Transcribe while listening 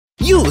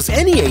Use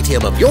any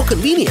ATM of your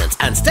convenience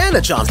and stand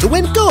a chance to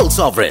win gold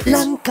sovereigns.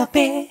 Lanka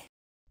Pay.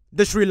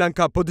 The Sri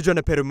Lanka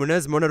Podujana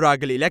Perammuna's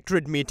Monaragal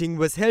electorate meeting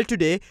was held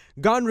today,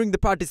 garnering the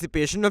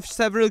participation of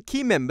several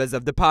key members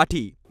of the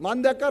party.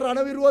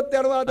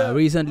 I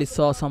recently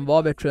saw some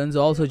war veterans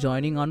also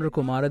joining under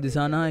Kumara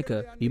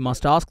Disanayaka. We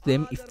must ask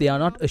them if they are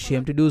not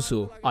ashamed to do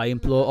so. I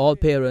implore all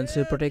parents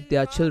to protect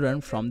their children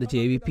from the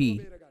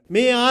JVP.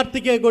 We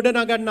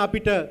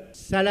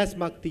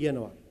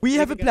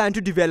have a plan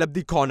to develop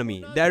the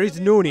economy. There is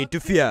no need to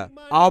fear.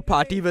 Our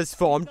party was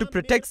formed to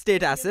protect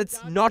state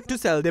assets, not to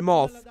sell them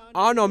off.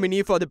 Our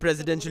nominee for the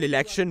presidential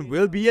election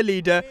will be a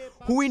leader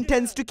who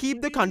intends to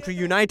keep the country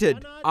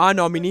united. Our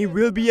nominee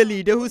will be a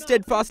leader who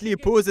steadfastly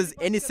opposes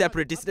any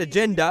separatist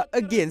agenda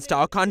against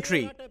our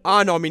country.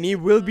 Our nominee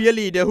will be a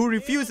leader who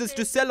refuses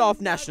to sell off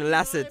national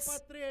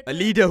assets. A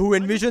leader who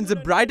envisions a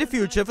brighter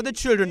future for the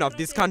children of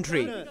this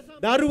country.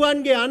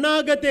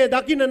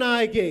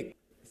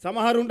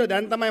 සමහරුන්ට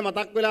දැන් තමයි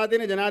මතක් වෙලා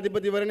තියෙන්නේ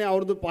ජනාධිපතිවරණේ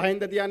අවුරුදු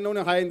 5න්ද තියන්න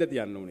ඕනේ 6න්ද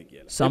තියන්න ඕනේ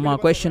කියලා. Some are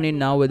questioning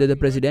now whether the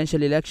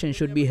presidential election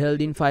should be held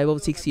in 5 or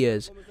 6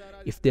 years.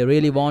 If they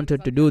really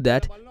wanted to do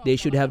that, they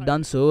should have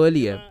done so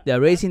earlier. They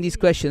are raising these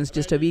questions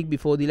just a week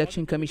before the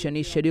election commission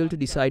is scheduled to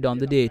decide on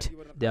the date.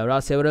 There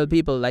are several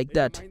people like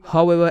that.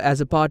 However,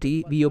 as a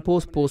party, we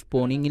oppose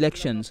postponing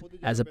elections.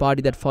 As a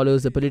party that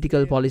follows the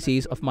political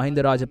policies of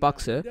Mahinda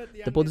Rajapaksa,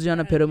 the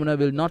Podujana Peramuna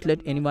will not let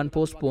anyone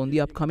postpone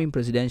the upcoming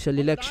presidential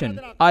election.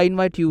 I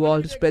invite you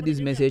all to spread this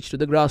message to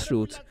the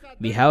grassroots.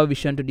 We have a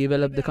vision to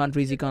develop the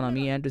country's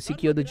economy and to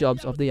secure the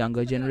jobs of the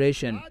younger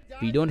generation.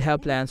 We don't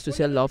have plans to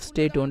sell off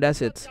state-owned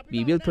assets.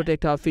 We will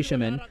protect our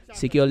fishermen,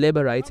 secure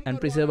labor rights and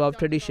preserve our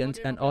traditions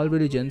and all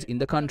religions in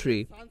the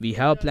country. We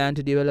have a plan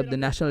to develop the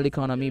national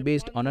economy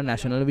based on a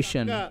national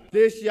vision.